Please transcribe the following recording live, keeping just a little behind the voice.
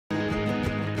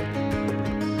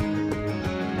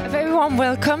very warm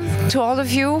welcome to all of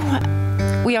you.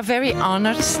 We are very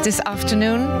honored this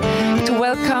afternoon to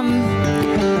welcome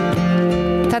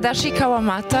Tadashi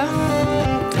Kawamata,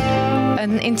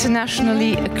 an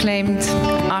internationally acclaimed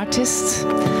artist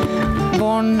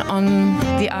born on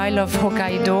the Isle of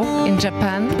Hokkaido in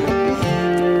Japan.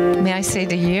 May I say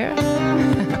the year?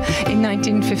 In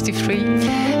 1953.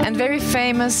 And very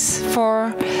famous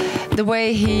for the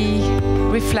way he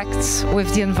reflects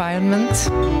with the environment.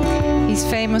 He's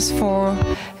famous for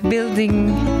building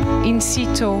in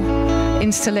situ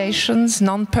installations,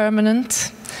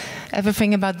 non-permanent,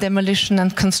 everything about demolition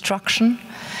and construction.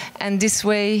 And this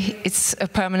way, it's a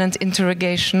permanent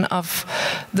interrogation of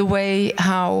the way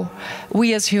how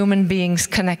we as human beings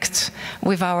connect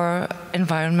with our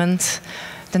environment,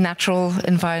 the natural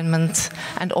environment,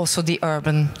 and also the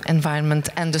urban environment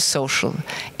and the social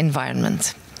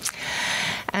environment.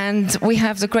 And we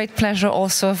have the great pleasure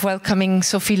also of welcoming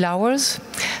Sophie Lauwers.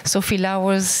 Sophie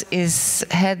Lauwers is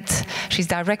she's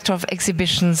director of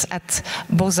exhibitions at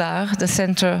Bozar, the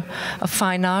Center of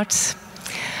Fine Arts.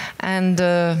 And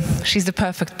she's the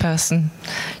perfect person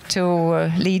to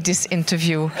lead this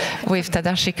interview with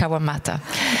Tadashi Kawamata.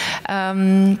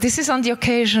 This is on the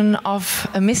occasion of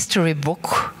a mystery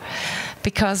book,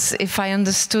 because if I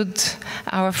understood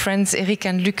our friends Eric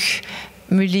and Luc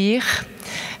Mulier,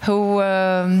 who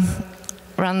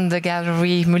run the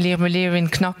gallery Mulier in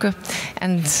Knokke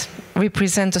and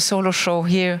represent a solo show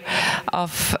here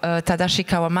of Tadashi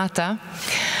Kawamata,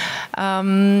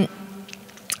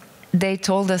 they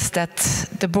told us that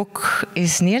the book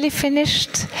is nearly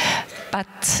finished,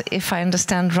 but if I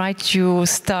understand right, you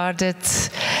started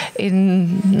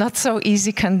in not so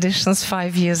easy conditions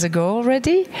 5 years ago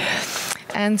already.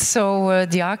 And so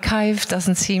the archive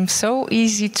doesn't seem so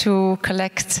easy to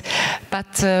collect,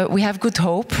 but we have good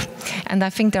hope. And I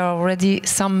think there are already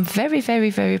some very,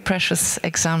 very, very precious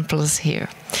examples here.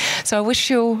 So I wish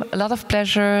you a lot of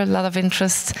pleasure, a lot of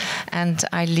interest, and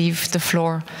I leave the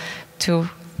floor to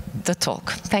the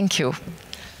talk. Thank you.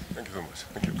 Thank you very much.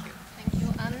 Thank you. Thank you,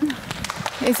 Anne.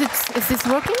 Is this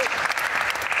working?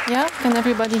 Yeah, can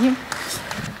everybody hear?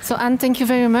 So Anne, thank you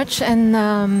very much, and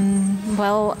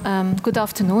good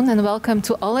afternoon, and welcome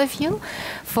to all of you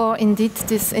for indeed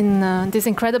this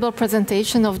incredible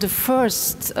presentation of the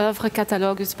first oeuvre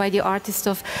catalogus by the artist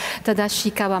of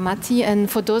Tadashi Kawamata. And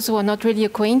for those who are not really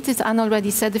acquainted, Anne already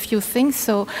said a few things.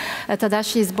 So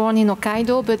Tadashi is born in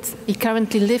Hokkaido, but he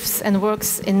currently lives and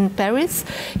works in Paris.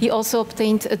 He also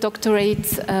obtained a doctorate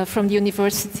from the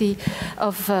University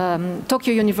of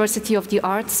Tokyo University of the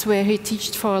Arts, where he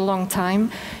taught for a long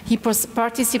time. He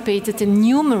participated in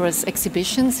numerous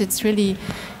exhibitions. It's really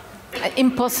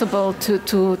impossible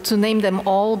to name them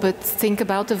all, but think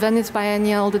about the Venice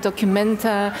Biennial, the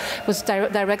Documenta, was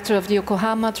director of the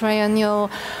Yokohama Triennial,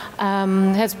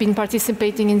 has been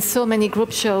participating in so many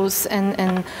group shows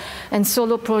and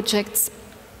solo projects.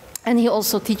 And he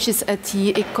also teaches at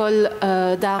the École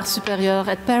d'Art Supérieur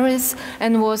at Paris,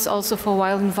 and was also for a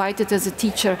while invited as a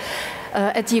teacher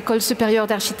at the École Supérieure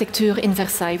d'Architecture in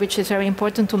Versailles, which is very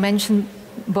important to mention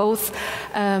both.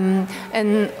 And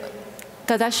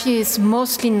Tadashi is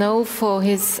mostly known for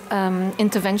his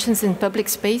interventions in public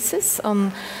spaces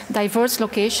on diverse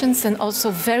locations, and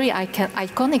also very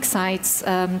iconic sites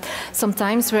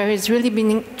sometimes, where he's really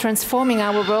been transforming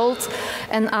our world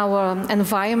and our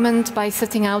environment by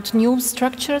setting out new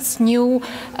structures, new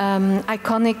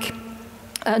iconic,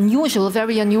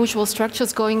 very unusual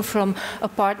structures, going from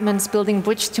apartments, building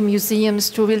bridges to museums,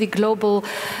 to really global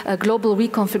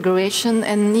reconfiguration.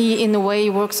 And he, in a way,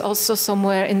 works also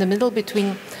somewhere in the middle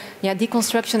between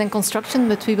deconstruction and construction,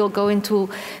 but we will go into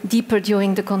deeper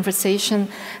during the conversation.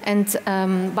 And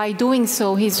by doing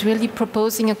so, he's really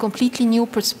proposing a completely new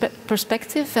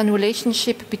perspective and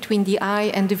relationship between the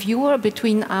eye and the viewer,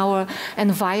 between our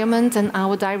environment and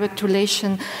our direct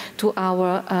relation to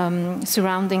our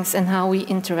surroundings and how we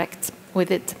interact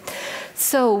with it.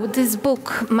 So this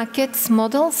book, Maquettes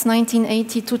Models,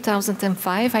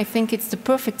 1980-2005, I think it's the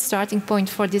perfect starting point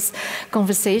for this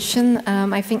conversation.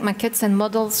 I think maquettes and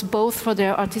models, both for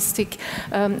their artistic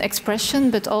expression,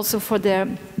 but also for their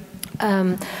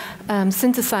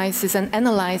synthesizes and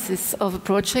analyzes of a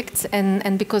project,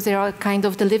 and because they are kind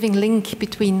of the living link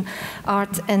between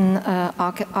art and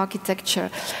architecture.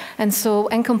 And so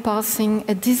encompassing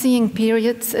a dizzying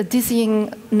period, a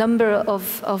dizzying number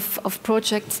of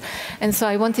projects. And so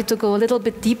I wanted to go a little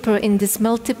bit deeper in this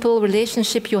multiple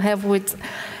relationship you have with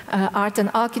art and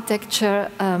architecture,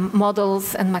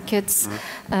 models and maquettes.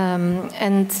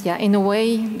 And in a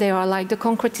way, they are like the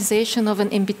concretization of an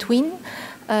in-between,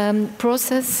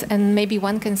 process, and maybe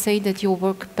one can say that your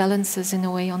work balances in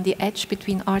a way on the edge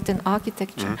between art and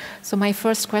architecture. So my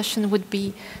first question would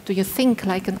be, do you think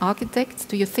like an architect?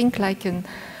 Do you think like an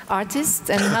artist?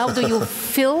 And how do you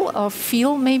fill or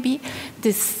feel maybe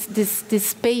this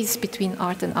space between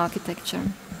art and architecture?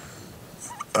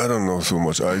 I don't know so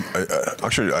much.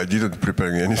 Actually, I didn't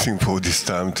prepare anything for this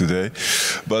time today,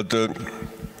 but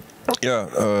yeah,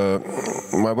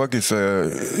 my work is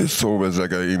it's always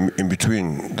like in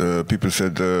between. The people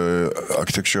said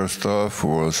architecture stuff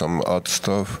or some art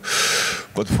stuff,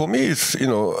 but for me,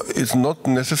 it's not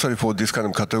necessary for this kind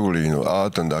of category.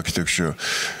 Art and architecture.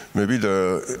 Maybe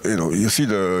you see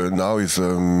now is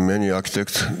many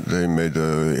architects, they made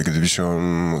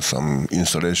exhibition, some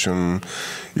installation,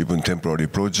 even temporary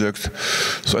project.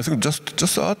 So I think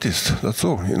just artists. That's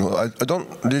all. I don't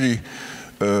really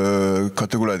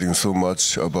categorizing so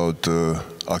much about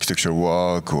architecture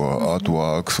work or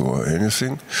artworks or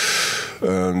anything.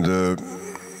 And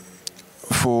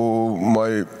for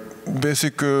my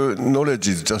basic knowledge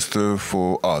is just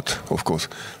for art, of course.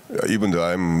 Even though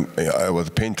I was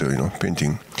a painter,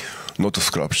 painting, not a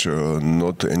sculpture,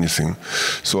 not anything.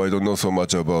 So I don't know so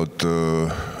much about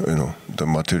the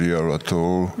material at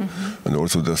all, and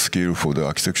also the skill for the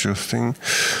architecture thing.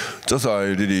 Just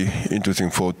I really interesting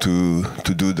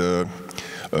to do the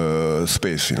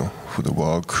space, for the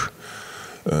work,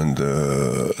 and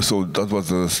so that was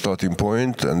the starting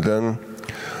point, and then.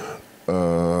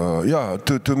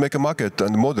 To make a maquette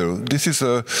and model. This is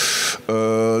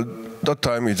that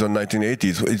time is the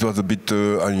 1980s. It was a bit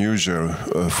unusual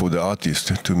for the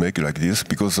artist to make it like this,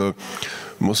 because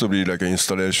mostly like an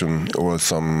installation or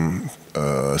some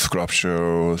sculpture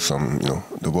or some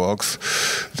the works,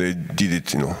 they did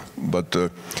it. But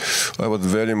I was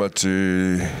very much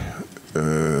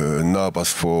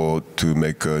nervous to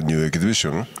make a new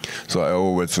exhibition, so I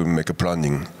always make a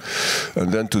planning,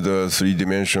 and then to the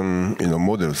 3-dimension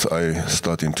models I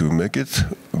started to make it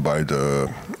by the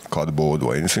cardboard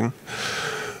or anything.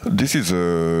 This is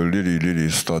a really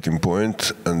starting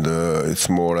point, and it's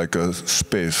more like a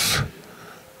space,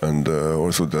 and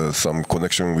also some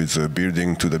connection with the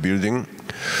building to the building.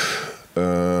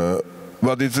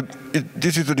 But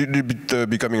this is a little bit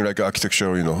becoming like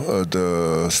architecture,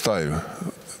 the style.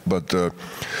 But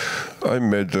I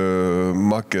made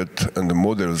maquette and the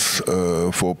models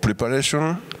for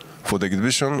preparation for the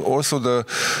exhibition, also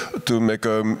to make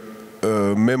a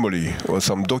memory or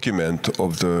some document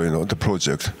of the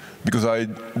project. Because I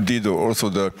did also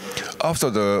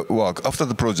after the work, after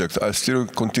the project, I still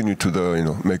continue to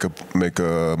make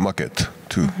a maquette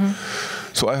too.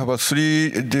 So I have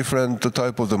 3 different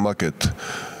types of the maquette.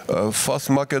 First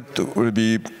maquette will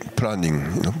be planning,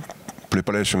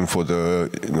 preparation for the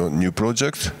new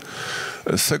project.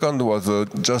 Second was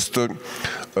just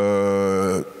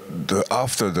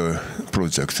after the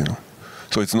project,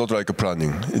 So it's not like a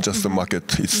planning; it's just the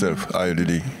maquette itself. I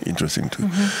really interesting too.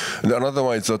 And another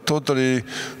one is totally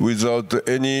without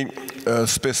any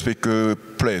specific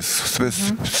place,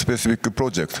 specific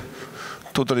project,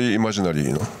 totally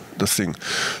imaginary, the thing.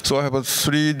 So I have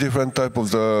 3 different types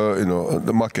of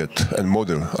the maquette and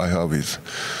model I have it.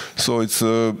 So it's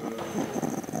a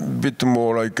bit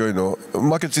more like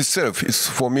maquette itself. It's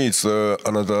for me it's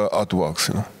another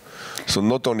artworks, So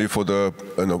not only for the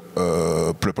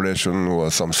preparation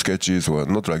or some sketches or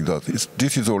not like that.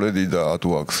 This is already the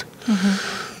artworks.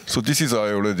 So this is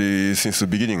already since the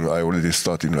beginning. I already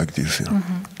started like this.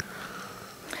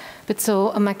 But so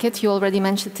a maquette, you already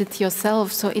mentioned it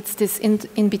yourself, so it's this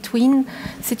in-between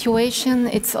situation.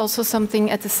 It's also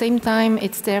something at the same time,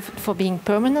 it's there for being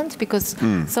permanent, because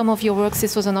some of your works,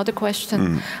 this was another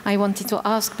question I wanted to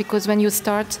ask, because when you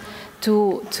start I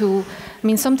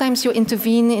mean, sometimes you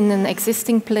intervene in an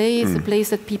existing place, a place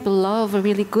that people love, a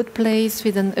really good place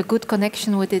with a good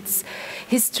connection with its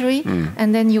history,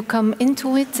 and then you come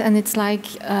into it, and it's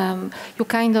like you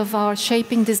kind of are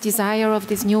shaping this desire of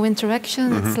this new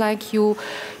interaction. It's like you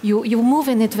move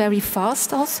in it very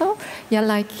fast, also,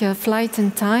 like flight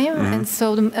in time, and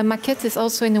so a maquette is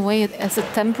also in a way as a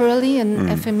temporary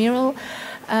and ephemeral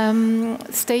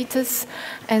status,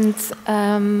 and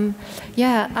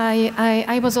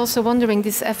I was also wondering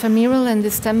this ephemeral and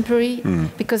this temporary,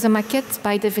 because a maquette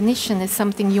by definition is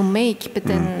something you make, but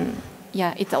then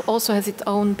it also has its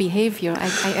own behavior.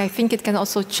 I think it can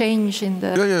also change in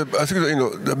the... I think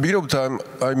the beginning of time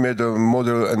I made a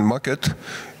model and maquette.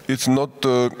 It's not...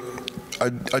 I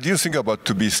didn't think about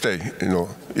to be stay,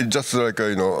 It's just like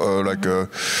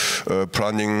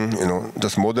planning,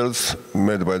 just models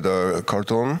made by the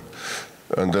cartoon,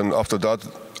 and then after that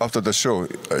after the show,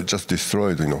 I just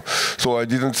destroyed, So I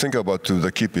didn't think about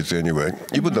to keep it anyway.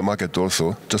 Even the market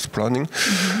also, just planning.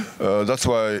 That's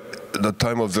why the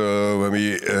time of when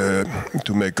we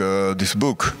to make this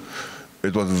book,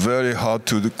 it was very hard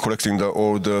to collecting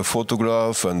all the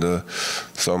photograph and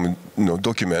some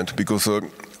document, because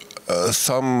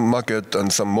some market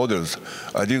and some models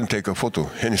I didn't take a photo,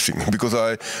 anything, because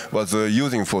I was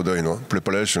using for the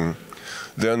preparation,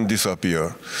 then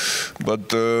disappear.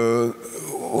 But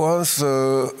once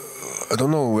I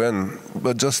don't know when,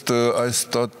 but just I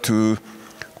start to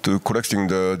collecting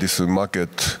this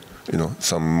market,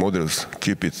 some models,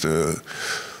 keep it.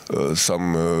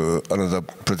 Some another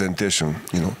presentation,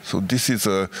 So this is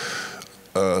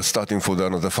starting for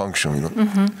another function,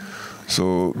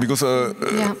 So because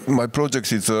my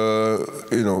project is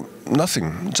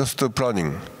nothing, just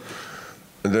planning.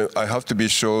 And then I have to be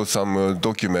show some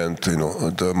document,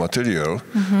 the material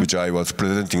which I was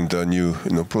presenting the new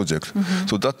project.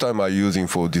 So that time I using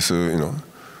for this,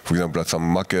 for example,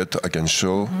 some maquette I can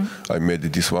show. I made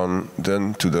this one,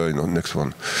 then to the next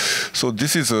one. So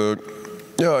this is a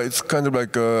it's kind of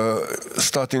like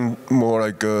starting more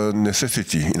like a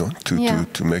necessity,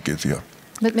 to make it. Yeah.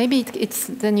 But maybe it's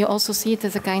then you also see it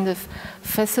as a kind of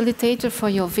facilitator for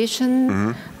your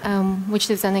vision,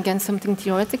 which is then again something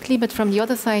theoretically. But from the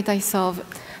other side, I saw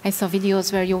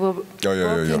videos where you were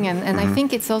working, and I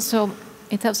think it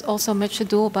has also much to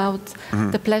do about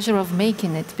the pleasure of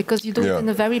making it, because you do it in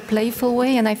a very playful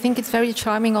way, and I think it's very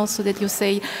charming also that you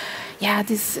say,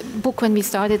 this book, when we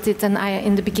started it, and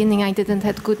in the beginning I didn't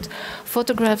have good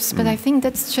photographs, but I think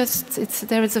that's just,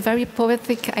 there is a very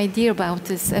poetic idea about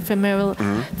this ephemeral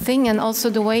thing, and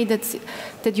also the way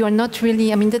that you are not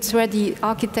really, that's where the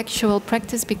architectural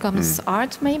practice becomes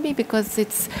art, maybe, because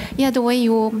it's, the way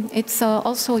it's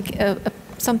also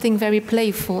something very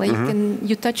playful.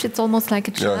 You touch it almost like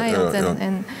a child,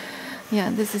 and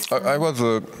this is. I was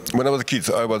when I was a kid,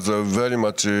 I was very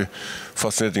much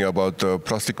fascinating about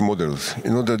plastic models.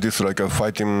 This like a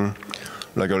fighting,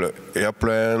 like an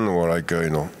airplane, or like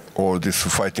or this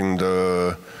fighting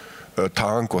the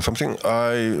tank or something.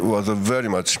 I was very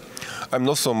much. I'm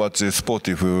not so much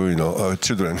sportive,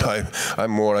 children.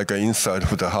 I'm more like inside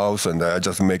of the house, and I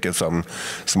just make some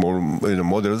small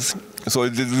models. So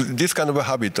this kind of a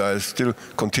habit, I still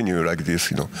continue like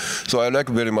this, So I like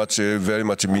very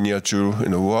much miniature,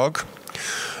 work.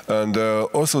 And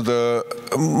also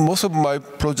most of my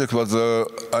project was,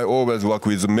 I always work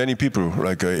with many people,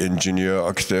 like engineer,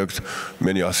 architect,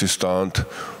 many assistant.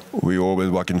 We always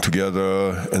working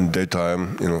together in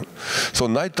daytime, So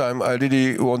nighttime, I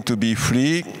really want to be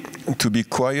free, to be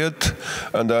quiet,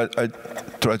 and I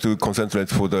try to concentrate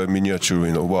for the miniature,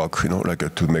 work,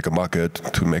 like to make a maquette,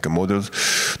 to make a models.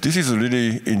 This is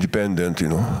really independent,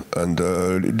 and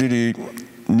really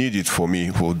needed for me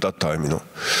for that time,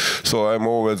 So I'm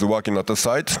always working at the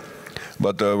site.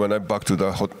 But when I'm back to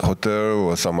the hotel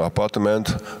or some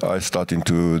apartment, I start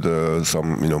into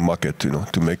some market,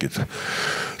 to make it.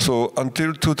 So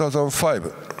until 2005,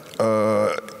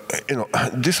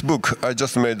 this book I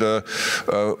just made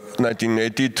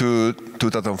 1980 to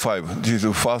 2005. This is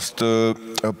the first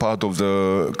part of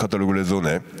the catalogue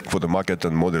raisonné for the market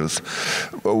and models.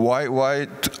 Why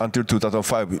until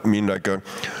 2005? I mean, like.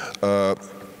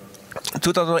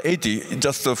 2080,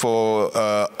 just for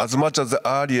as much as the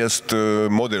earliest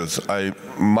models I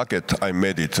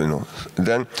made it,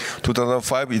 Then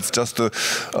 2005, it's just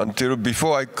until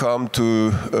before I come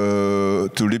to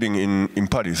living in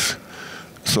Paris.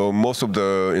 So most of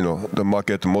the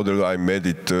market model I made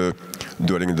it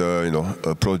during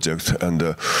the project,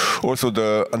 and also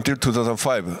until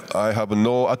 2005 I have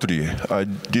no atelier. I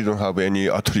didn't have any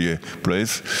atelier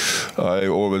place. I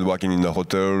always working in a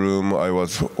hotel room. I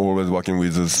was always working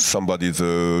with somebody's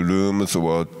rooms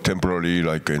or temporarily,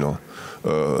 like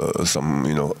some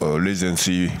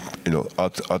residency,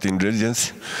 art in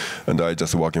residency, and I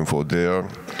just working for there.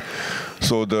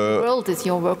 So the world is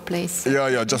your workplace.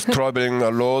 Yeah, just traveling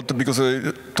a lot, because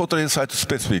totally site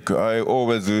specific. I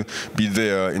always be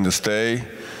there in the stay.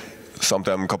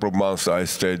 Sometimes a couple of months I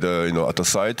stayed, at the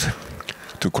site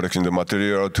to collecting the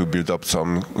material to build up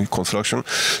some construction.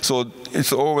 So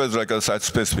it's always like a site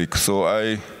specific. So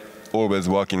I always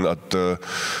working at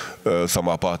some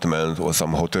apartment or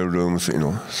some hotel rooms,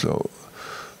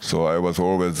 So I was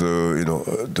always,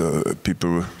 the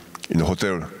people in the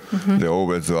hotel. They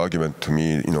always argument to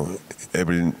me,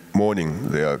 every morning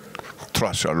they are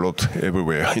trash a lot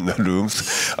everywhere in the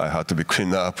rooms. I had to be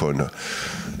cleaned up.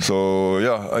 So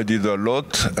I did a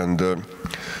lot, and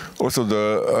also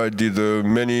I did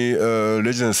many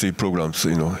residency programs,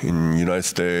 in United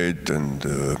States and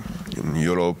in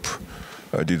Europe,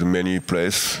 I did many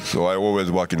places, so I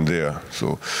always working there.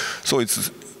 So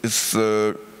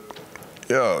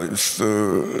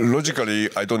logically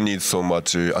I don't need so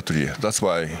much atelier. That's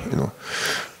why, you know.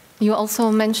 You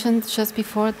also mentioned just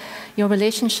before your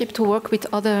relationship to work with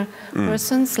other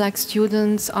persons, like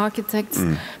students, architects,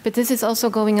 but this is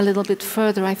also going a little bit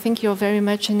further. I think you're very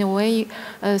much, in a way,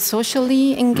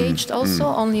 socially engaged also,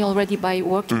 only already by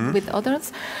working with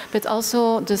others, but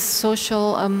also the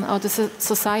social or the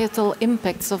societal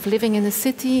impacts of living in a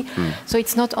city. So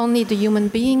it's not only the human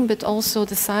being, but also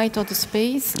the site or the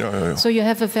space. So you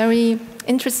have a very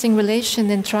interesting relation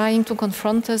in trying to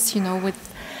confront us, you know, with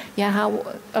how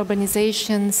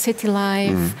urbanization, city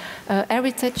life,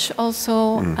 heritage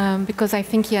also, because I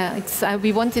think it's I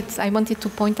wanted to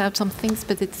point out some things,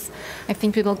 but I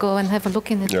think we will go and have a look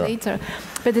in it later.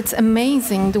 But it's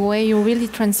amazing the way you really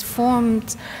transform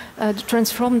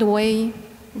the way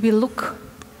we look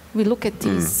at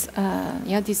these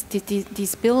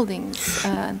these buildings.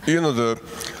 You know,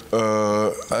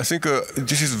 I think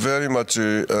this is very much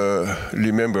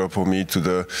remember for me to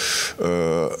the.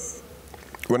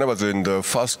 When I was in the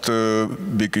first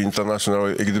big international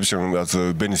exhibition at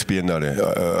the Venice Biennale,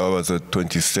 I was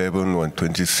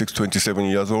 27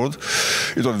 years old.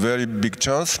 It was a very big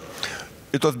chance.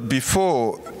 It was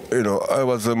before, you know, I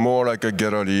was more like a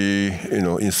gallery, you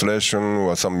know, installation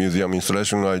or some museum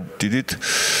installation. I did it,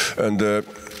 and at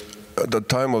the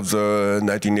time of the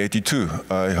 1982,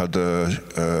 I had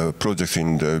projects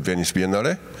in the Venice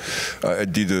Biennale. I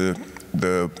did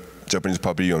the Japanese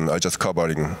pavilion. I just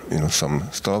covering, you know, some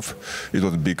stuff. It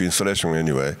was a big installation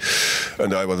anyway,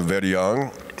 and I was very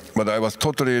young, but I was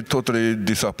totally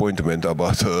disappointed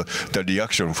about the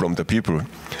reaction from the people,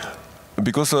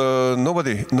 because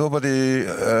nobody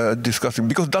discussing,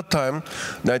 because that time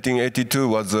 1982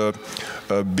 was a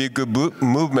big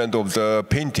movement of the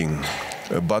painting.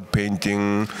 Bad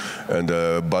painting and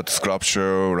bad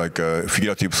sculpture, like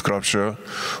figurative sculpture.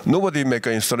 Nobody make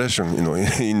an installation, you know,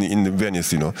 in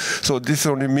Venice, you know. So this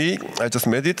only me. I just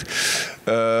made it,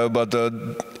 but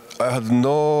I had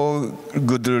no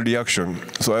good reaction.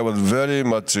 So I was very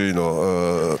much, you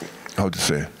know, how to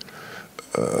say.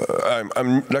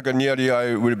 I'm like nearly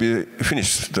I will be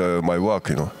finished my work,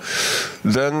 you know.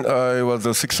 Then I was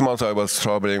 6 months. I was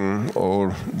traveling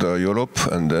all the Europe,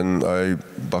 and then I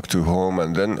back to home.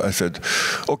 And then I said,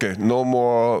 okay, no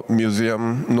more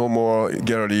museum, no more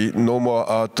gallery, no more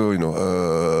art, you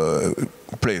know,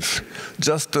 place.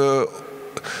 Just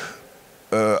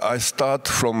I start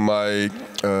from my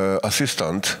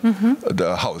assistant,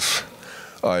 the house.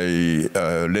 I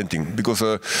renting, because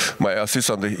my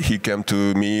assistant, he came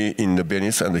to me in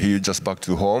Venice and he just back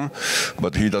to home,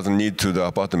 but he doesn't need to the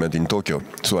apartment in Tokyo.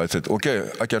 So I said,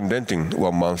 okay, I can renting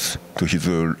 1 month to his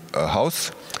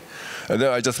house, and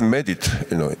then I just made it,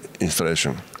 you know,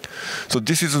 installation. So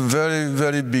this is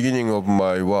very beginning of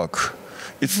my work.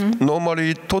 It's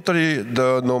normally totally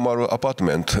the normal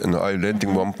apartment, and I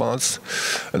renting 1 month,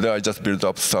 and then I just build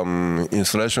up some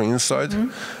installation inside,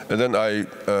 and then I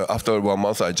after 1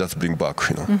 month I just bring back,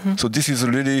 you know. So this is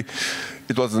really,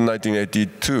 it was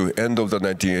 1982, end of the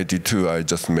 1982. I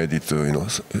just made it, you know,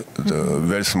 the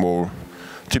very small,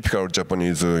 typical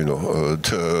Japanese, you know,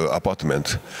 the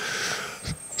apartment.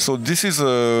 So this is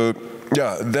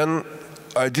then.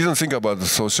 I didn't think about the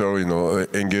social, you know,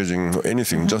 engaging or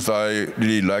anything. Just I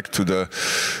really like to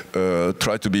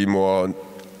try to be more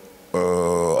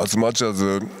as much as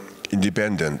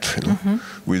independent, you know,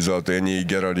 without any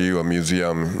gallery or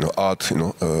museum, you know, art, you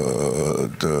know,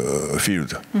 the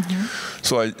field.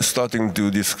 So I starting to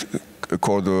do this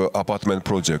called apartment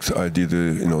project. I did,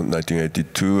 you know,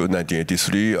 1982,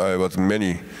 1983. I was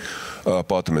many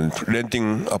apartment,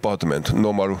 renting apartment,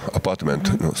 normal apartment,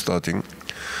 you know, starting.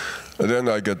 And then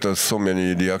I get so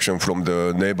many reaction from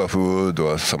the neighborhood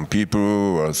or some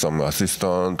people or some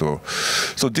assistant.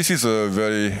 So this is a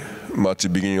very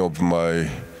much beginning of my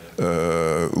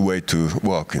way to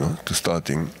work, you know, to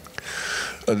starting.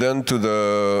 And then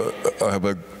I have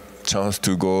a chance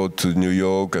to go to New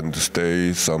York and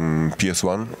stay some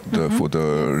PS1 for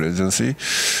the residency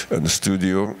and the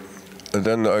studio. And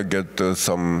then I get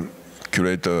some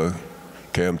curator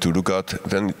came to look at.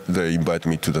 Then they invite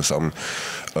me to the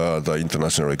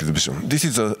international exhibition. This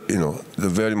is you know,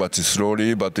 very much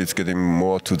slowly, but it's getting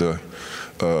more to the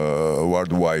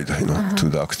worldwide, you know, to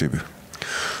the active.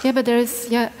 Yeah, but there is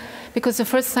because the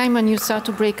first time when you start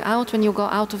to break out, when you go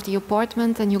out of the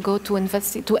apartment and you go to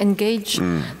engage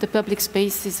the public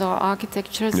spaces or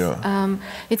architectures,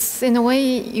 it's in a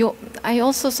way I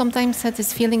also sometimes had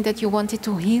this feeling that you wanted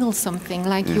to heal something,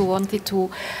 like you wanted to,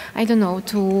 I don't know,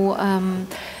 to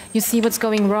you see what's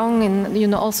going wrong, and you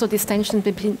know also this tension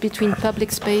between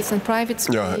public space and private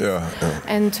space. Yeah.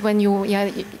 And when you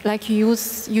like you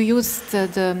use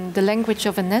the language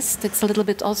of a nest, it's a little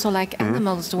bit also like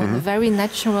animals do in a very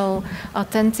natural,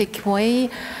 authentic way.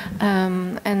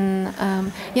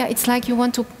 It's like you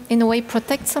want to in a way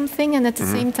protect something, and at the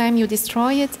same time you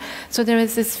destroy it. So there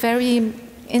is this very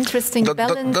interesting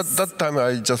balance. That time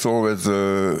I just always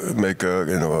make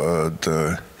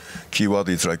the keyword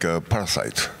is like a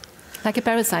parasite. Like a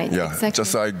parasite. Yeah, exactly.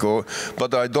 Just I go,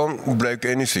 but I don't break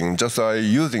anything. Just I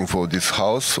using for this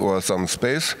house or some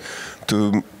space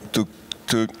to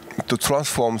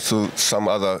transform to some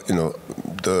other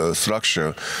the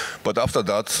structure. But after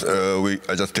that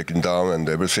I just take it down and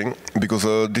everything, because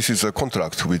this is a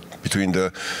contract between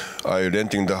I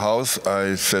renting the house.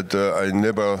 I said I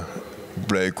never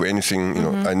break anything,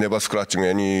 I never scratching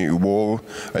any wall,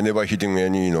 I never hitting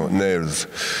any nails,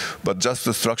 but just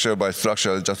the structure by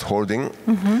structure, just holding.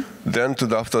 Then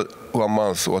after 1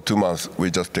 month or 2 months,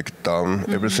 we just take it down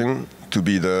everything to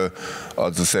be the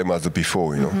same as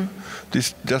before.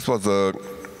 This was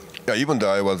even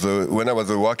though I was when I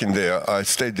was working there, I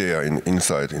stayed there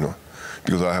inside,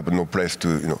 because I have no place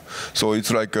to, So it's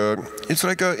like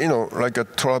a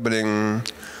traveling,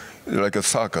 like a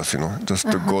circus,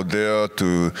 just to go there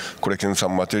to collecting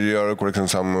some material, collecting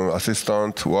some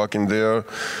assistant, working there.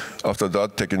 After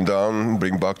that, taking down,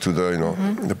 bring back to the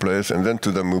the place, and then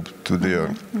to the move to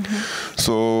there.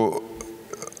 So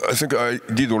I think I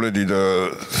did already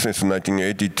since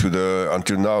 1980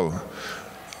 until now.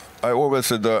 I always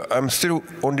said I'm still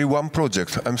only one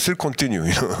project. I'm still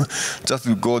continuing, just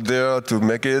to go there to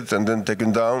make it and then take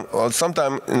it down. Or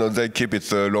sometimes, they keep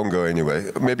it longer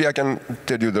anyway. Maybe I can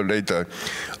tell you later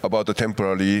about the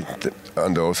temporary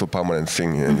and also permanent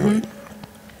thing anyway.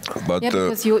 But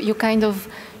because you kind of,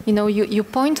 you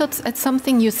point at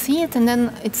something, you see it, and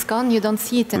then it's gone. You don't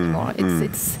see it anymore.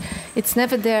 It's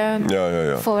never there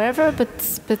forever. But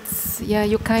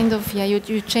you kind of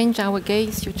you change our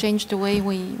gaze. You change the way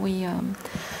we.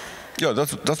 Yeah,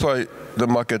 that's why the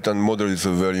market and model is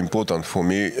very important for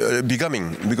me.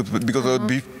 Becoming because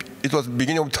it was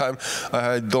beginning of time.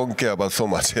 I don't care about so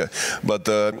much, but.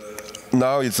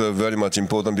 Now it's very much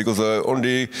important, because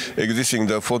only existing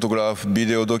the photograph,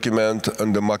 video, document,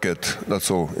 and the market. That's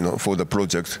all, for the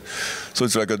project. So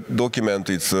it's like a document.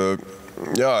 It's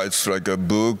it's like a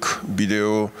book,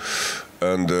 video,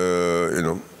 and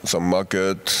some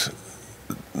market.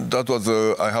 That was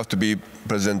I have to be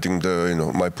presenting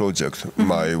my project,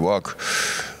 my work.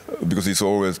 Because it's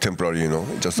always temporary,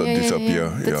 just disappear.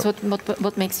 That's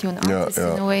what makes you an artist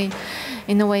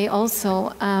in a way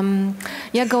also.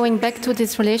 Going back to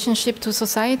this relationship to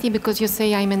society, because you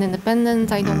say I'm an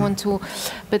independent, I don't want to,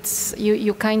 but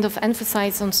you kind of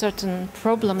emphasize on certain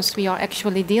problems we are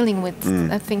actually dealing with.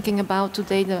 Thinking about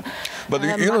today But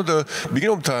the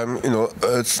beginning of time,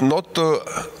 it's not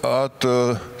art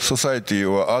society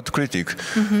or art critic.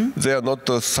 They are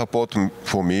not support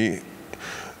for me.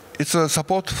 It's a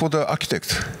support for the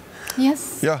architect.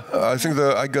 Yes. Yeah, I think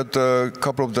I got a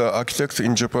couple of the architects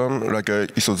in Japan, like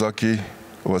Isozaki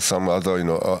or some other,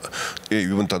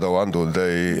 even Tadawando.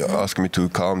 They asked me to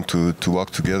come to work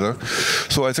together.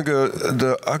 So I think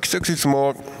the architect is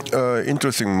more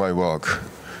interesting in my work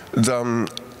than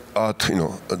art,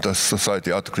 the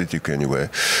society art critic anyway.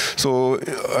 So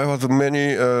I was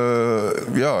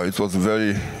it was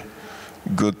very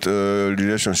good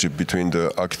relationship between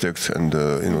the architects and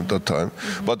that time.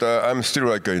 But I'm still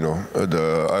like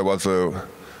I was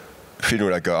feeling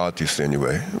like an artist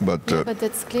anyway. But but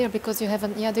that's clear, because you have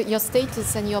your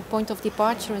status and your point of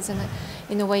departure is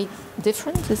in a way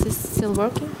different. This is still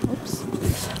working. Oops.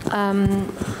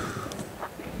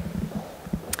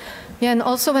 And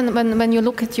also when you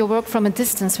look at your work from a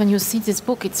distance, when you see this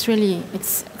book, it's really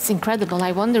it's incredible.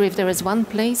 I wonder if there is one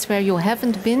place where you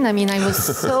haven't been. I mean, I was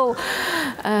so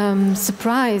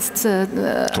surprised.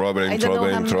 Traveling.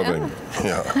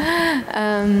 Yeah.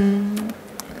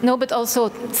 No, but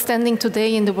also standing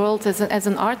today in the world as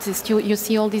an artist, you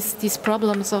see all these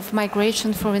problems of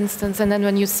migration, for instance, and then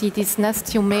when you see these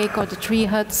nests you make or the tree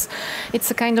huts, it's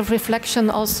a kind of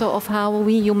reflection also of how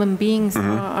we human beings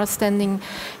are standing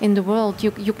in the world.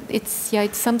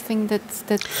 It's something that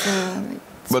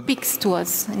speaks to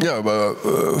us. Yeah, but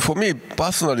for me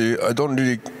personally, I don't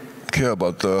really care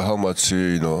about how much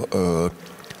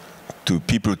to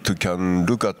people to can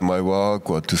look at my work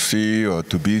or to see or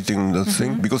to visiting that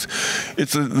thing, because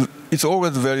it's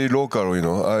always very local.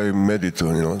 I made it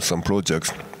some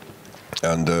projects,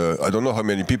 and I don't know how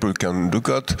many people can look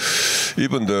at.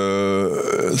 Even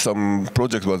some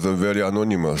project was very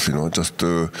anonymous. Just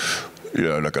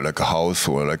like a house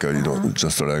or like a,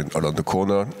 just around the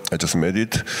corner. I just made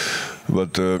it,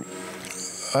 but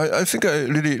I think I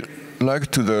really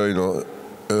like to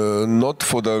not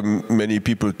for the many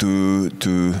people to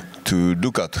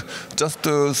look at, just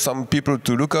some people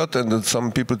to look at and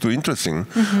some people to interesting.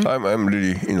 I'm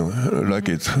really like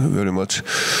it very much.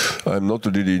 I'm not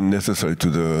really necessary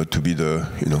to be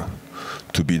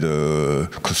the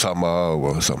Kusama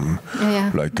or some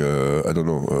like I don't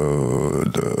know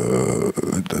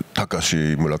the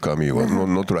Takashi Murakami or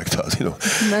not like that. No.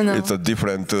 It's a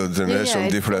different generation,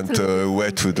 different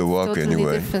way to the work totally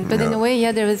anyway. Different. But in a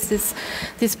way, there is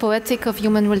this poetic of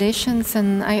human relations,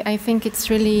 and I think it's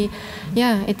really,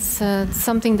 it's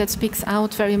something that speaks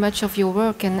out very much of your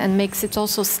work and makes it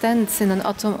also stand in an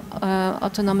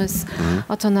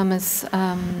autonomous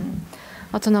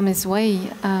way.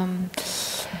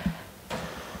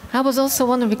 I was also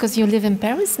wondering, because you live in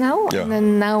Paris now, and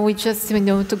then now we just,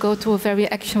 to go to a very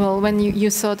actual, when you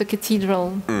saw the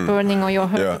cathedral burning or you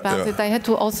heard about it, I had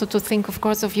to also think, of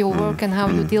course, of your work and how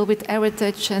you deal with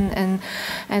heritage and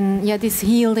this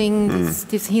healing,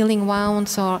 this healing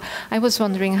wounds. Or I was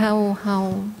wondering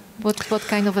what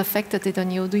kind of effect did it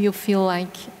on you? Do you feel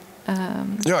like?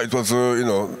 It was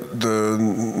the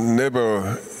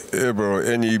never ever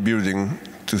any building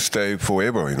to stay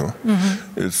forever,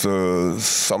 It's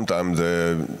sometimes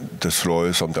they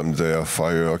destroy, sometimes they are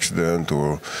fire accident,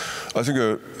 or I think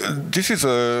this is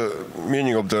a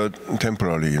meaning of the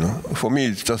temporary, For me,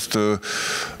 it's just I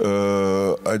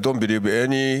don't believe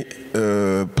any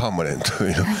permanent,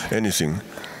 anything.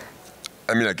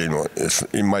 I mean, like, it's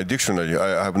in my dictionary,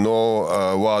 I have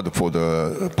no word for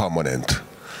the permanent,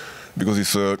 because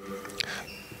it's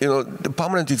the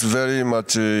permanent is very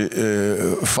much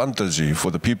fantasy for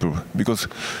the people, because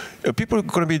people are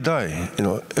going to be die.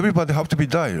 Everybody have to be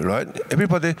die, right?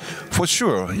 Everybody, for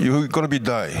sure, you're going to be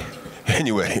die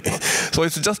anyway. So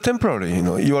it's just temporary.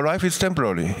 Your life is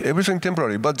temporary, everything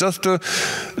temporary. But just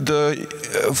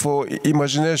for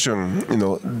imagination,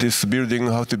 this building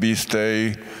have to be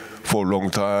stay for a long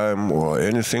time or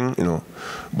anything,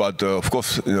 But of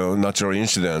course, natural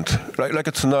incident, like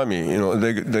a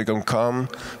tsunami, they can come,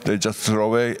 they just throw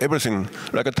away everything,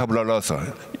 like a tabula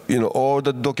rasa, all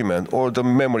the document, all the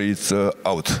memory is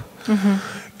out.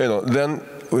 Then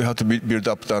we have to build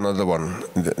up another one.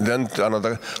 Then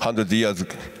another 100 years,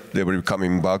 they will be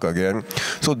coming back again.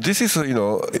 So this is,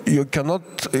 you cannot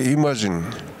imagine.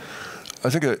 I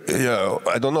think,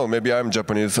 I don't know. Maybe I'm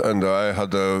Japanese, and I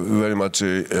had very much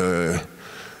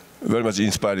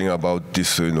inspiring about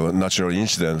this, natural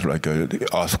incident like an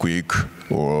earthquake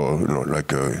or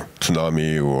like a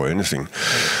tsunami or anything.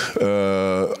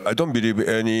 I don't believe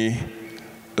any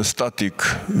static,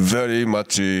 very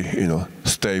much,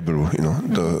 stable,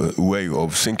 the way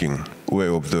of thinking, way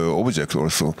of the object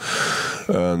also,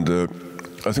 and.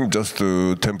 I think just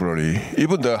temporary.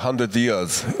 Even the 100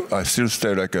 years, I still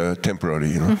stay like a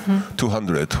temporary,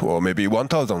 200 or maybe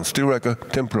 1,000, still like a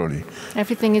temporary.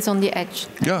 Everything is on the edge.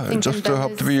 Yeah, it just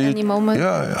have to be. Any moment.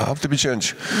 Yeah, have to be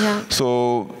changed. Yeah.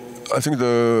 So I think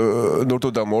the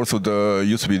Notre Dame also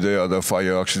used to be there the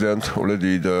fire accident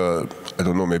already. I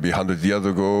don't know, maybe 100 years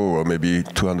ago or maybe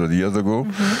 200 years ago.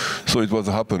 So it was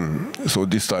happen. So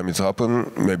this time it's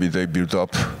happened. Maybe they built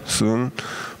up soon,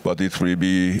 but it will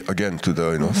be again to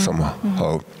the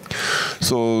somehow.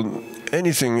 So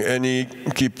anything,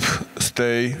 keep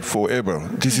stay forever.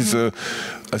 This is I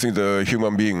think the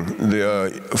human being. They are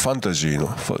fantasy,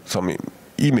 for some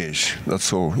image.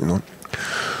 That's all,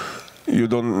 You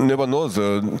never know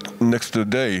the next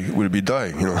day will be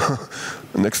die,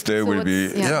 Next day will be,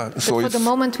 So for the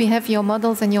moment we have your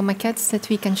models and your maquettes that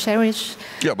we can cherish.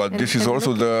 Yeah, but this is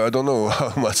also I don't know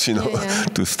how much,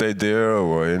 to stay there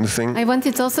or anything. I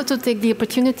wanted also to take the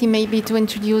opportunity maybe to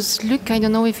introduce Luc. I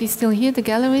don't know if he's still here, the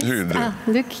gallery.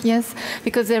 Luc, yes.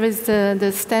 Because there is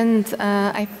the stand,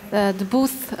 the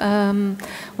booth,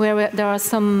 where there are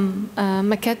some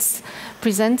maquettes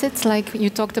presented, like you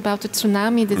talked about the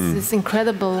tsunami, this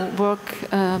incredible work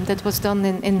that was done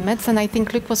in Metz, and I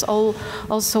think Luc was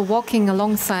also walking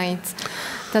alongside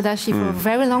Tadashi for a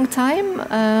very long time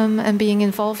and being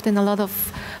involved in a lot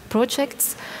of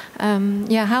projects.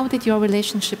 How did your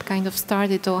relationship kind of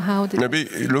started, or how did? Maybe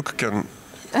Luc can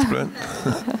explain.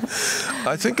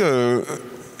 I think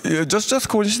just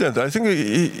coincidence. I think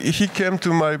he came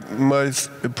to my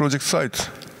project site.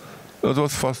 That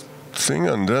was first thing,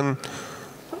 and then.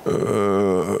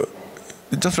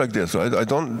 Just like this. I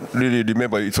don't really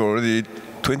remember. It's already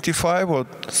 25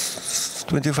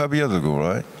 years ago,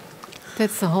 right?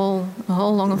 That's a whole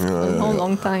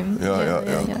long time.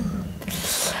 Yeah.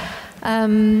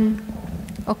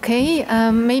 Okay,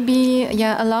 maybe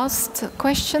a last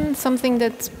question, something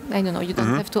that I don't know. You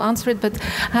don't have to answer it, but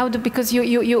because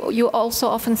you also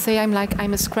often say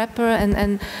I'm a scrapper,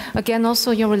 and again also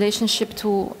your relationship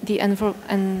to the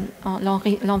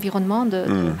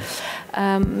l'environnement,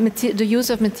 the use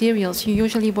of materials. You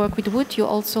usually work with wood. You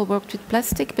also worked with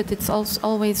plastic, but it's also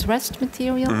always rest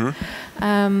material.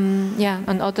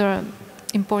 Another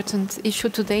important issue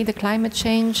today, the climate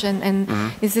change, and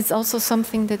is this also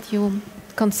something that you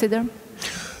consider?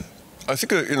 I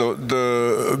think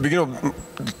the beginning of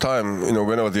the time,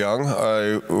 when I was young,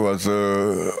 I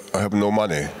have no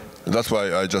money. That's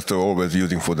why I just always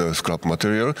using for the scrap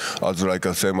material as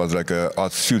same as a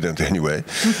art student anyway.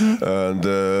 And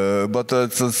but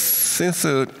since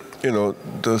the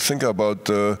thing about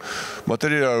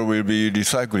material will be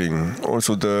recycling,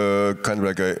 also the kind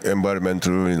of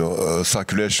environmental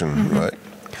circulation, right?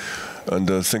 And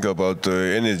think about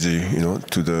energy,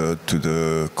 to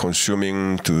the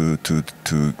consuming, to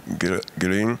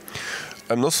getting.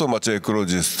 I'm not so much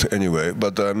ecologist anyway,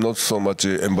 but I'm not so much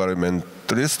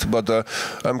environmentalist. But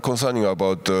I'm concerning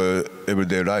about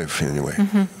everyday life anyway.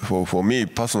 For me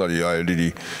personally, I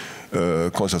really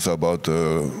conscious about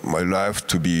my life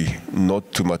to be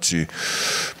not too much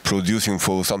producing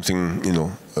for something,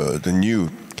 the new.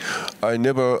 I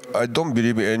don't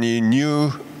believe any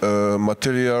new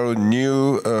material,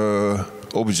 new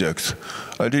objects.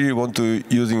 I really want to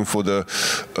using for the.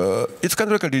 It's kind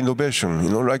of like a renovation,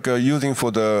 using for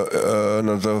the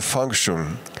another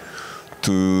function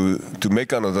to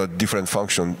make another different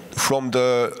function from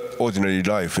the ordinary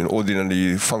life and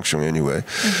ordinary function anyway.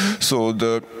 So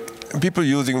the people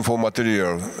using for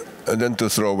material and then to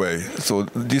throw away. So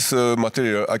this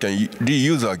material I can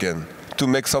reuse again to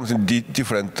make something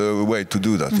different way to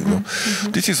do that.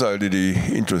 This is really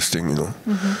interesting.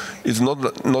 It's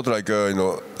not like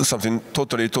something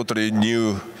totally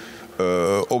new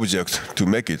object to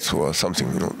make it or something.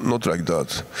 Not like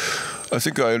that. I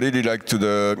think I really like to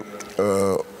the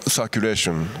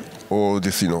circulation or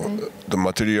this. The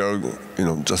material.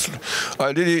 Just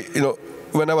I really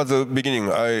when I was the beginning,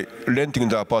 I renting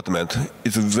the apartment.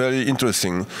 It's very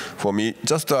interesting for me.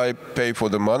 Just I pay for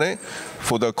the money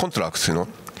for the contracts, and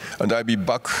I be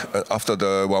back after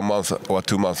the 1 month or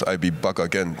 2 months. I be back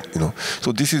again,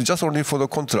 So this is just only for the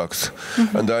contracts,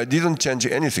 and I didn't change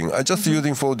anything. I just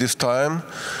using for this time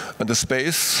and the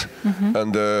space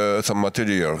and some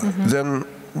material. Then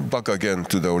back again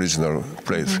to the original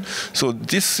place. So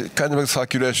this kind of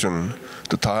circulation,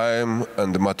 the time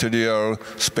and the material,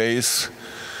 space.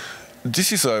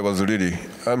 This is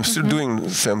I'm still doing the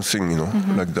same thing,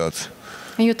 like that.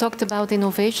 And you talked about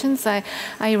innovations. I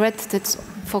read that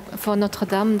for Notre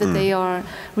Dame that they are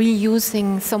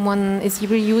someone is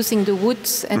reusing the wood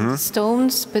and the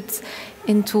stones, but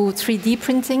into 3D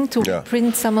printing to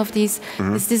print some of these.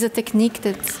 Is this a technique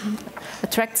that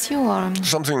attracts you, or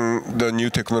something the new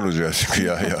technology? I think,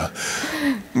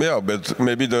 but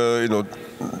maybe the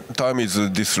time is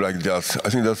this like that. I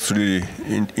think that's really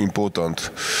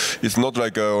important. It's not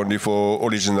like only for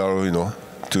original,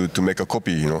 to make a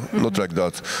copy, not like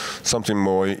that. Something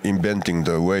more inventing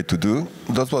the way to do.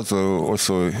 That was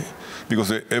also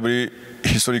because every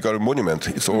historical monument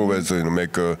is always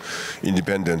make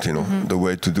independent, the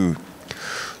way to do.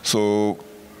 So.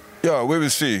 Yeah, we will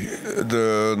see.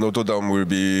 The Notre Dame will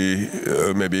be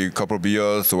maybe a couple of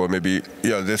years, or maybe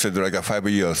they said like 5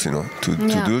 years, to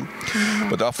do.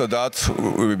 But after that,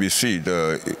 we will see.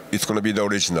 It's going to be the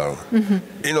original.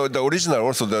 The original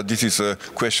also. This is a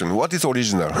question. What is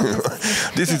original?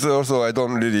 This is also I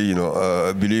don't really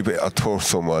believe at all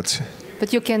so much.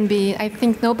 But you can be. I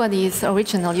think nobody is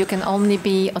original. You can only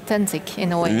be authentic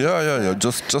in a way. Yeah.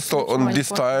 Just on this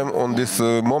time, on this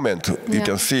moment, you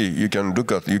can see, you can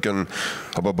look at, you can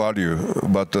have a value.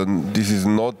 But this is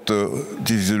not.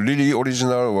 This is really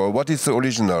original. Or what is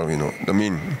original? I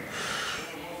mean.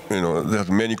 There's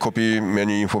many copy,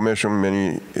 many information,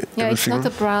 many. Everything. It's not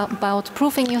about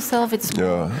proving yourself. It's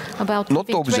more about not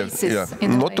object.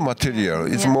 Not the material.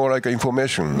 It's more like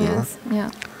information. Yes.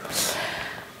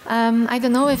 I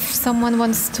don't know if someone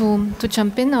wants to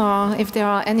jump in, or if there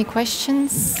are any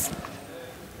questions.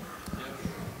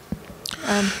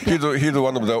 He's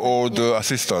one of the old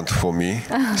assistants for me,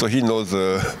 so he knows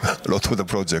a lot of the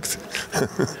projects.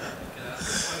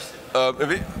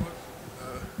 Maybe?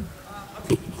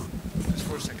 Just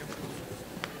for a second.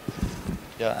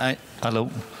 Hello.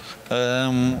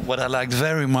 What I liked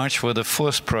very much were the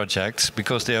first projects,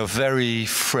 because they are very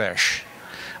fresh.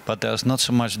 But there's not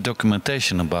so much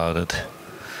documentation about it.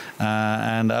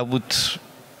 And I would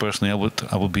personally,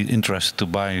 I would be interested to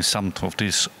buy some of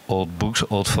these old books,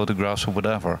 old photographs, or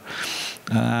whatever.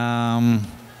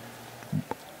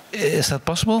 Is that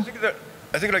possible?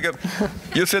 I think like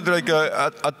you said, like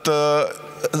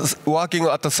working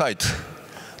at the site,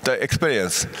 the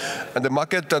experience, and the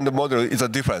market and the model is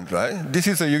different, right? This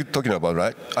is you talking about,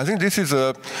 right? I think this is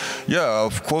yeah,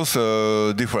 of course,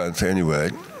 different anyway.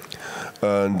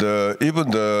 And even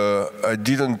I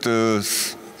didn't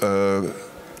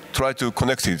try to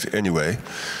connect it anyway.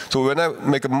 So when I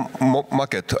make a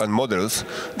maquette and models,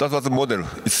 that was the model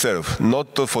itself, not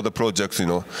for the projects, you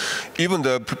know. Even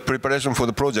the preparation for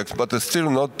the projects, but still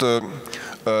not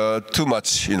too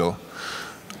much, you know.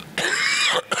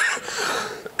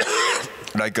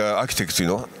 Like architects, you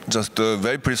know, just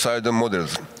very precise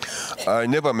models. I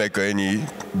never make any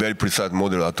very precise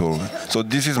model at all. So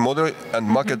this is model and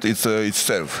maquette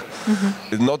itself.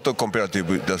 It's not a comparative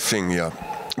with the thing, yeah.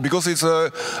 Because it's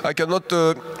I cannot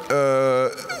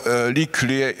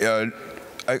recreate.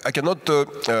 I cannot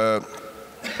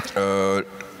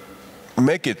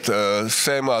make it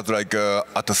same as like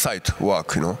at the site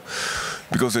work, you know,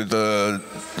 because it's a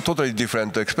totally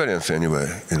different experience anyway.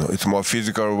 You know, it's more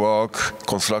physical work,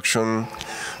 construction,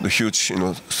 the huge, you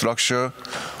know, structure,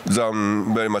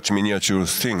 than very much miniature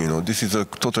thing. You know, this is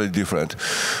totally different.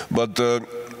 But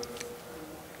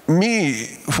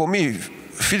for me.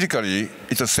 Physically,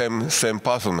 it's the same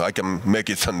person. I can make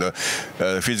it on the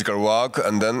physical work,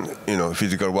 and then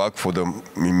physical work for the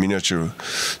miniature.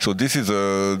 So this is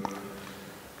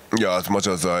yeah, as much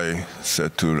as I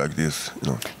said to like this. You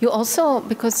know. You also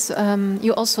because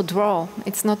you also draw.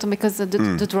 It's not because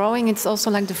the drawing. It's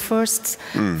also like the first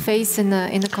phase in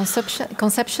the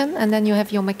conception, and then you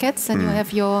have your maquettes, and you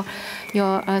have your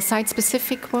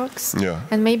site-specific works. Yeah.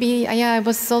 And maybe yeah, I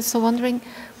was also wondering.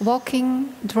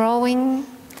 Walking, drawing,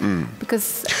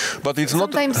 because but it's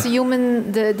sometimes not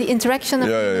human the interaction of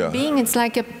human being. It's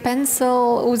like a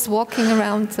pencil who's walking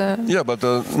around. Yeah, but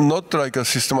not like a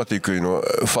systematic,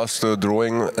 first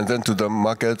drawing and then to the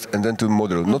maquette and then to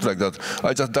model. Not like that.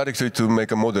 I just directly to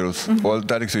make a models or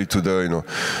directly to the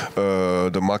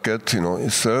the maquette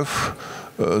itself.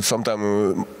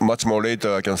 Sometime much more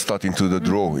later I can start into the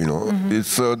draw.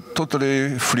 It's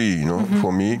totally free,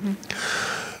 for me.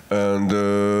 And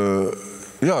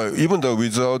yeah, even though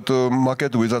without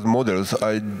maquette, without models,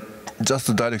 I just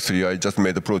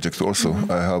made the project also.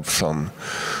 I have some.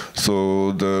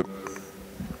 So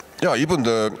even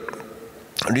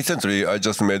recently I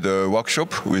just made a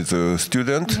workshop with a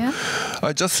student. Yeah.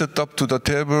 I just set up to the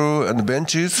table and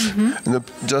benches, and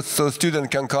just a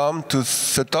student can come to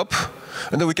set up,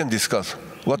 and then we can discuss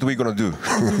what we're gonna do.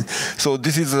 So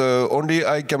this is only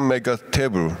I can make a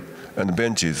table and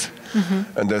benches,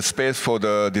 and the space for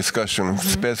the discussion,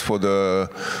 space for the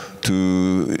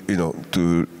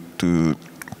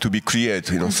to be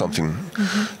create, something.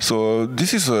 So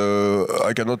this is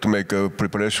I cannot make a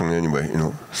preparation anyway,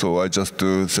 So I just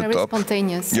set very up.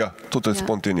 Spontaneous. Yeah, totally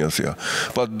spontaneous. Yeah,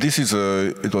 but this is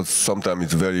it was sometimes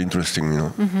it's very interesting,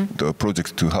 the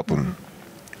project to happen.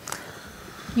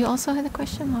 You also had a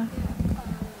question, Mark?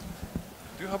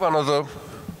 Do you have another?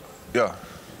 Yeah.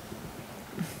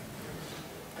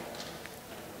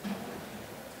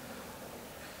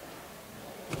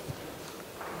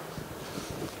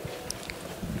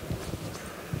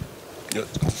 Yeah,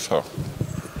 so.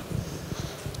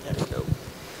 There we go.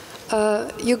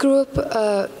 You grew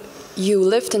up, you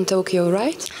lived in Tokyo,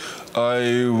 right?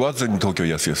 I was in Tokyo,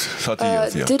 yes, 30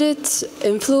 years, yeah. Did it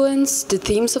influence the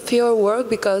themes of your work?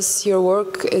 Because your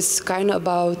work is kind of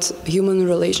about human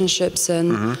relationships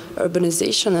and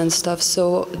urbanization and stuff,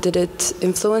 so did it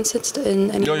influence it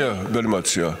in any way? Yeah, very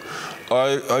much, yeah.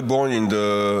 I born in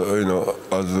the,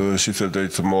 as she said,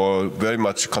 it's very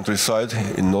much countryside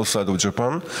in north side of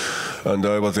Japan. And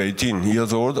I was 18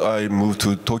 years old. I moved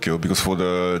to Tokyo because for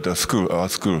the school,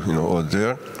 art school, over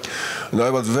there. And I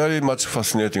was very much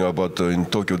fascinating about in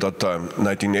Tokyo that time,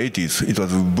 1980s. It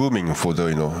was booming for the,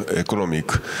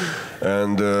 economic.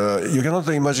 And you cannot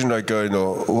imagine like,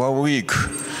 1 week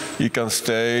you can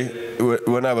stay.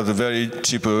 When I was a very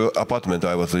cheap apartment,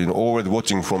 I was always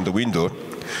watching from the window.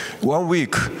 1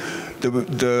 week,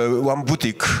 the one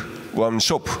boutique, one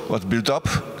shop was built up.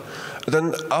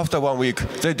 Then after 1 week,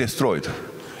 they destroyed.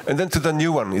 And then to the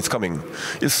new one is coming.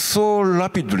 It's so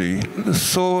rapidly,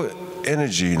 so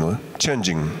energy,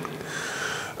 changing.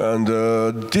 And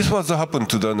this was happened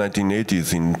to the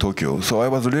 1980s in Tokyo. So I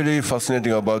was really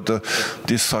fascinated about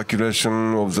this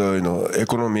circulation of the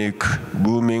economic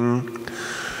booming.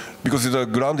 Because the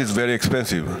ground is very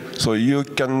expensive, so you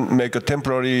can make a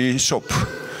temporary shop,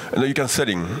 and you can sell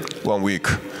in 1 week.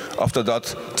 After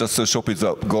that, just the shop is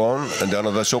gone, and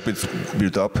another shop is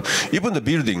built up. Even the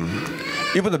building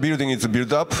is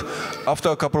built up. After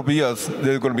a couple of years,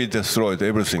 they're going to be destroyed,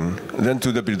 everything. Then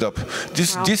to the build up.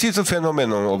 This is a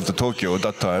phenomenon of the Tokyo at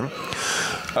that time.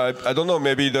 I don't know,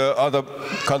 maybe the other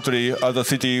country, other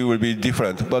city will be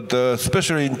different, but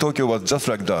especially in Tokyo was just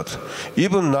like that.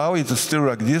 Even now it's still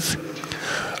like this,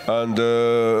 and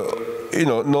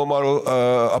normal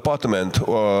apartment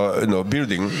or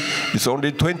building, it's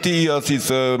only 20 years is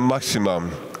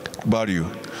maximum value.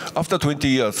 After 20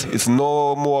 years, it's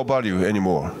no more value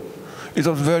anymore. It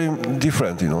was very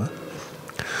different,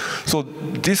 So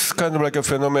this kind of like a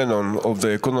phenomenon of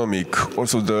the economic,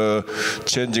 also the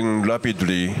changing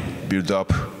rapidly, build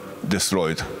up,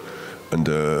 destroyed. And,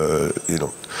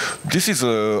 this is,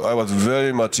 I was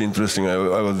very much interesting,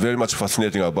 I was very much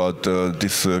fascinating about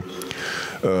this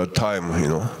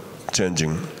time,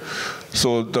 changing.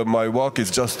 So my work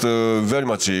is just very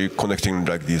much connecting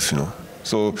like this,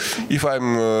 So if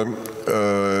I'm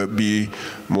be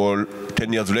more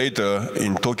 10 years later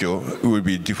in Tokyo, it will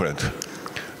be different.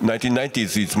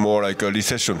 1990s is more like a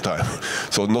recession time,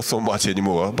 so not so much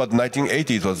anymore. But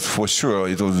 1980s was for sure,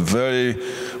 it was very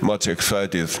much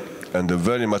excited and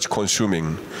very much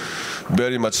consuming,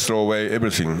 very much throw away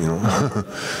everything,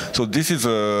 So this is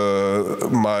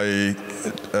my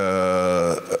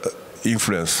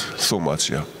influence so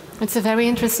much, yeah. It's a very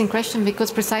interesting question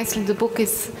because precisely the book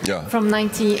is from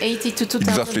 1980 to 2005,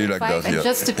 exactly like that, and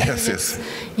just the period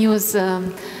he was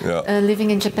living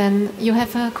in Japan. You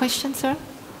have a question, sir?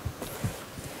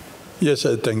 Yes,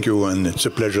 thank you, and it's a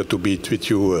pleasure to be with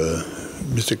you,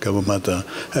 Mr. Kawamata.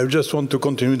 I just want to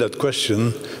continue that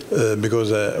question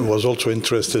because I was also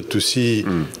interested to see,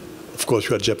 of course,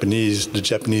 you are Japanese, the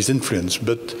Japanese influence,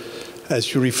 but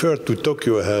as you referred to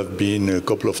Tokyo, I have been a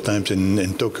couple of times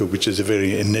in Tokyo, which is a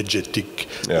very energetic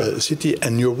city,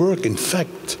 and your work, in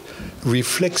fact,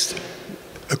 reflects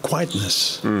a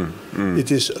quietness.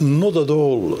 It is not at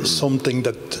all something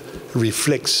that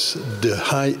reflects the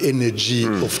high energy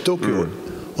of Tokyo.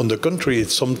 On the contrary,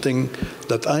 it's something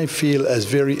that I feel as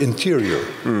very interior.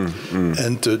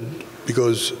 And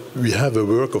because we have a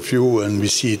work of you and we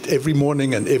see it every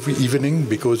morning and every evening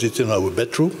because it's in our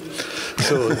bedroom.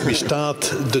 So we start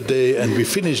the day and we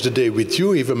finish the day with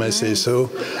you, if I may say so.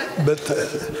 But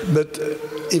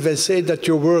if I say that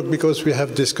your work, because we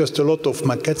have discussed a lot of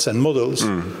maquettes and models,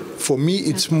 for me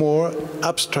it's more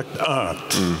abstract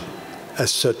art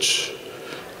as such.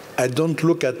 I don't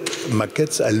look at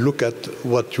maquettes, I look at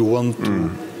what you want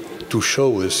to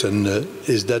show us. And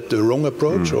is that the wrong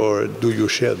approach or do you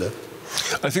share that?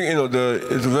 I think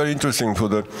it's very interesting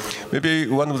for maybe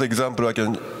one of the examples I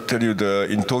can tell you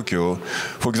in Tokyo,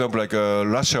 for example, like a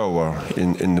rush hour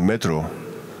in the metro,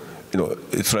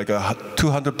 it's like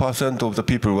 200% of the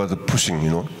people was pushing,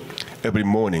 every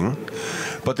morning.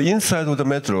 But the inside of the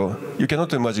metro, you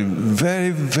cannot imagine,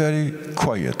 very, very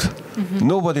quiet.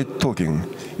 Nobody talking,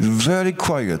 it's very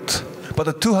quiet. But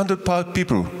the 200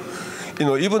 people,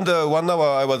 even the 1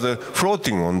 hour I was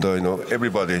floating on the,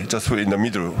 everybody just in the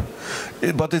middle.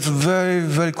 But it's very,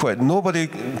 very quiet. Nobody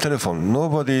telephone,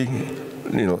 nobody,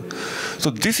 So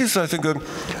this is, I think,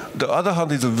 the other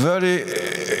hand is very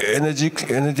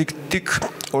energetic,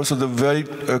 also the very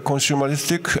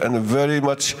consumeristic and very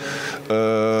much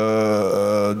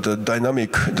the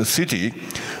dynamic, the city.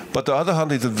 But the other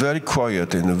hand is very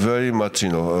quiet and very much,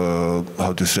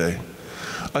 how to say.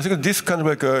 I think this kind of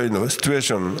like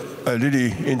situation are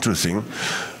really interesting.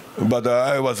 But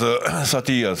I was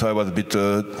 30 years. I was a bit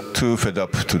too fed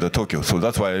up to the Tokyo, so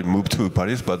that's why I moved to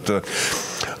Paris. But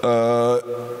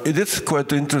it is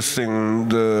quite interesting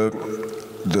the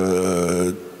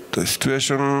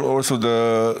situation, also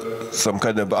some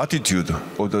kind of attitude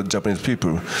of the Japanese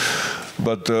people.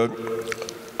 But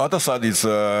other side is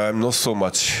I'm not so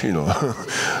much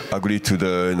agree to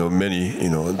the many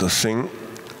the thing.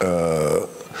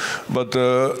 But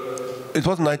it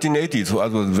was 1980s, so I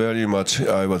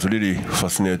was really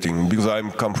fascinating because I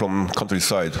come from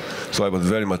countryside, so I was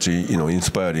very much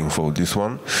inspiring for this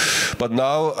one. But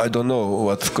now I don't know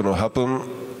what's going to happen.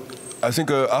 I think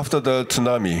after the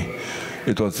tsunami,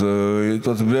 it was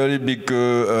a very big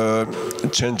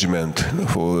changement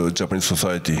for Japanese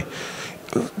society.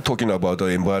 Talking about the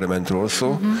environment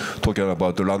also, talking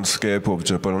about the landscape of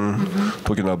Japan,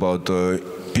 talking about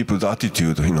people's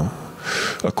attitude,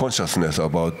 a consciousness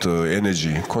about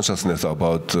consciousness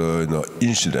about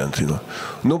incident.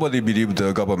 Nobody believed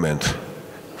the government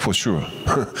for sure.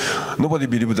 Nobody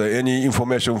believes that any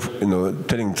information,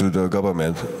 telling to the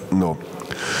government, no.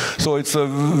 So it's a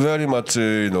very much,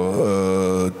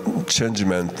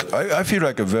 changement. I feel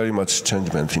like a very much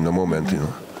changement in the moment,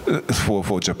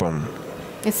 for Japan.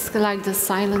 It's like the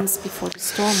silence before the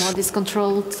storm, or this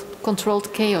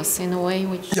controlled chaos in a way,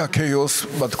 which... Yeah, chaos,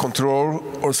 but control.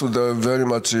 Also the very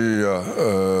much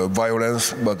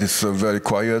violence, but it's very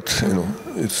quiet.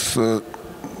 It's a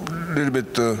little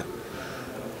bit,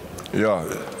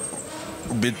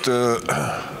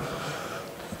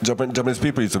 Japanese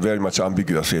people is very much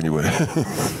ambiguous anyway.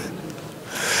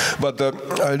 But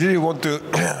I really want to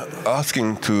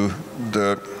asking to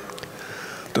the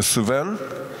Sven.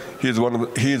 He's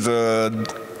a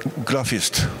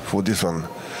graphist for this one.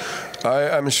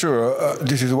 I'm sure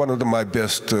this is one of my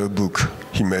best book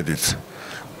he made it.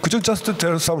 Could you just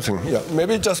tell something? Yeah,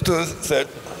 maybe just say.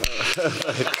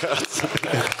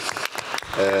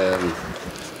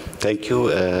 Thank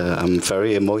you. I'm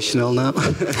very emotional now.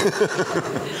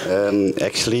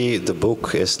 Actually, the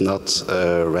book is not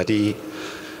ready.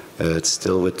 It's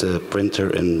still with the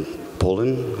printer in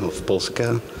Poland, of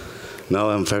Polska. Now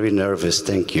I'm very nervous,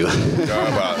 thank you.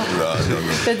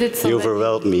 You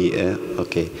overwhelmed me.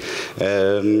 Okay.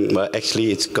 Well,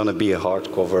 actually, it's going to be a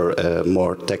hardcover,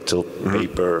 more tactile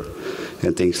paper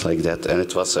and things like that. And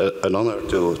it was an honor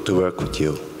to work with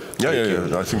you.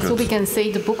 Yeah. I think so we can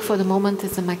say the book for the moment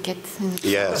is a maquette.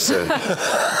 Yes,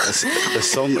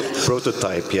 some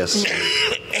prototype, yes.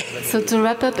 So to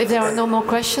wrap up, if there are no more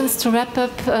questions, to wrap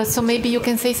up, so maybe you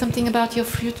can say something about your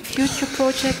future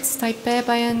projects, Taipei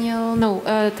Biennial,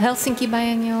 Helsinki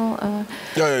Biennial.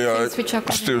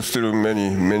 Still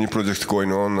many projects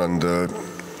going on, and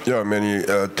many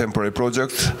temporary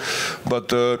projects.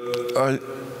 But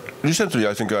recently,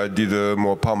 I think I did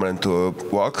more permanent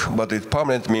work, but it's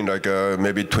permanent means like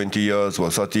maybe 20 years or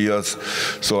 30 years.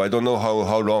 So I don't know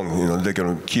how long they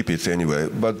can keep it anyway.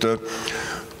 But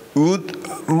wood,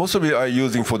 most of it I'm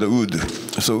using for the wood.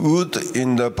 So wood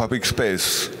in the public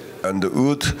space, and the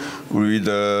wood with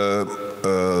the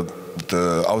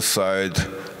outside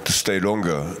to stay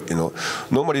longer.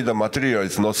 Normally the material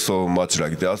is not so much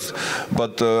like that,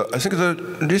 but I think that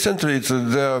recently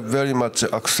they are very much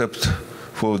accept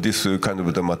for this kind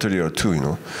of the material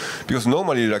too, because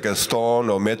normally like a stone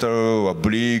or metal or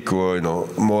brick or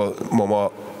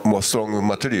more strong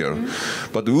material,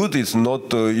 but wood is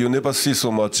not. You never see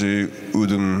so much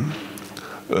wooden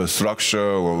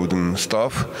structure or wooden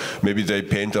stuff. Maybe they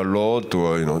paint a lot,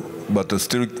 or but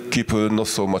still keep not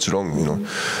so much long,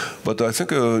 But I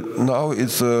think now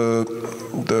it's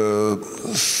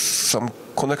some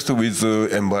connect with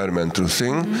environmental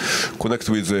thing, connect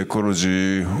with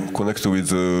ecology, connect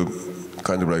with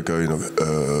kind of like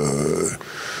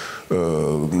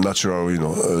natural,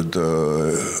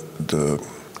 the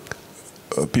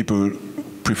people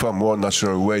prefer more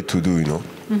natural way to do,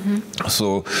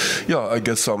 So, I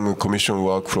get some commission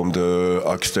work from the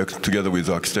architect, together with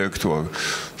the architect, or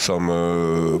some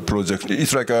project.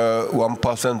 It's like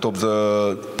 1% of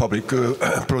the public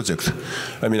project.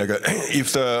 I mean, like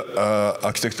if the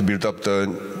architect build up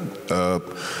the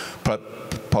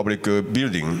public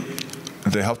building,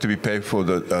 they have to be paid for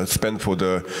the spend for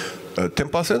the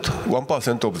 10%,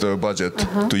 1% of the budget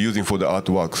to using for the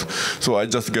artworks. So I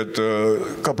just get a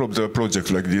couple of the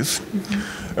projects like this,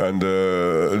 and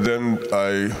then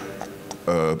I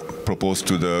propose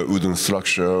to the wooden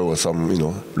structure or some,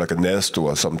 like a nest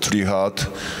or some tree hut.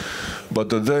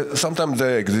 But sometimes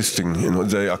they're existing,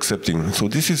 they're accepting. So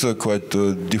this is quite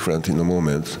different in the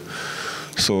moment.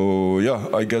 So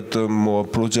I get more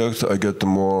projects, I get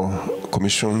more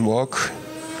commission work,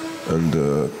 and.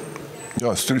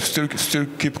 Still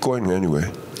keep going anyway.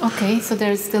 Okay, so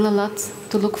there is still a lot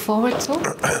to look forward to.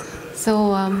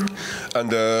 So, and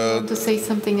want to say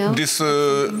something else? This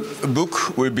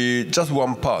book will be just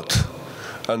one part.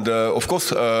 And of course,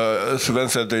 Sven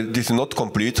said that this is not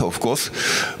complete, of course,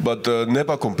 but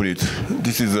never complete.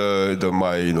 This is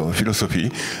my philosophy.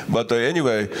 But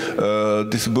anyway,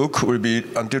 this book will be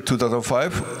until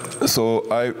 2005. So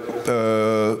I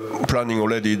planning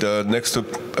already the next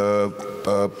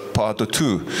part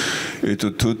 2. It's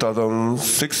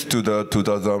 2006 to the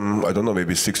 2000, I don't know,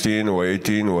 maybe 16 or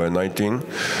 18 or 19.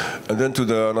 And then to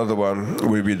the another one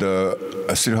will be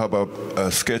I still have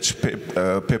a sketch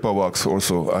paperworks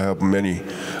also. I have many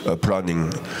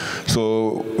planning.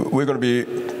 So we're going to be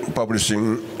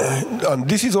publishing, and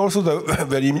this is also the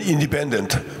very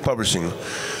independent publishing.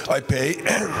 I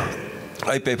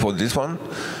pay for this one,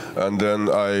 and then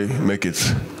I make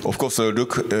it. Of course,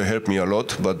 Luke helped me a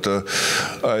lot, but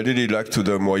I really like to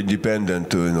the more independent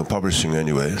publishing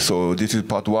anyway. So this is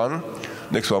part 1,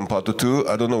 next one part 2.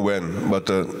 I don't know when, but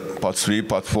part 3,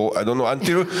 part 4. I don't know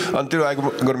until I'm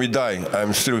gonna be dying.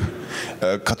 I'm still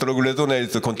catalog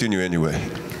resonates to continue anyway.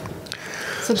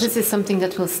 So this is something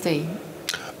that will stay.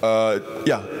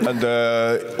 Yeah, and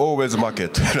always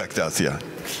market like that. Yeah.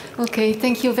 Okay,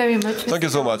 thank you very much. Thank you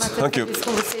so much. Thank you. For this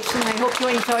conversation. I hope you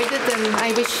enjoyed it, and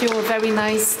I wish you a very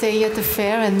nice stay at the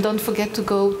fair. And don't forget to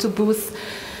go to booth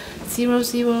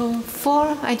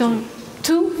 004. I don't.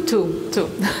 222.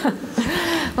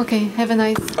 Okay, have a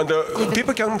nice. And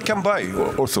people can buy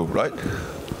also, right?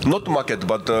 Not market,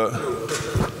 but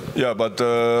yeah, but.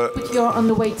 But you're on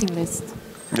the waiting list.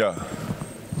 Yeah.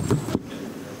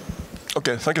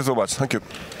 Okay, thank you so much. Thank you.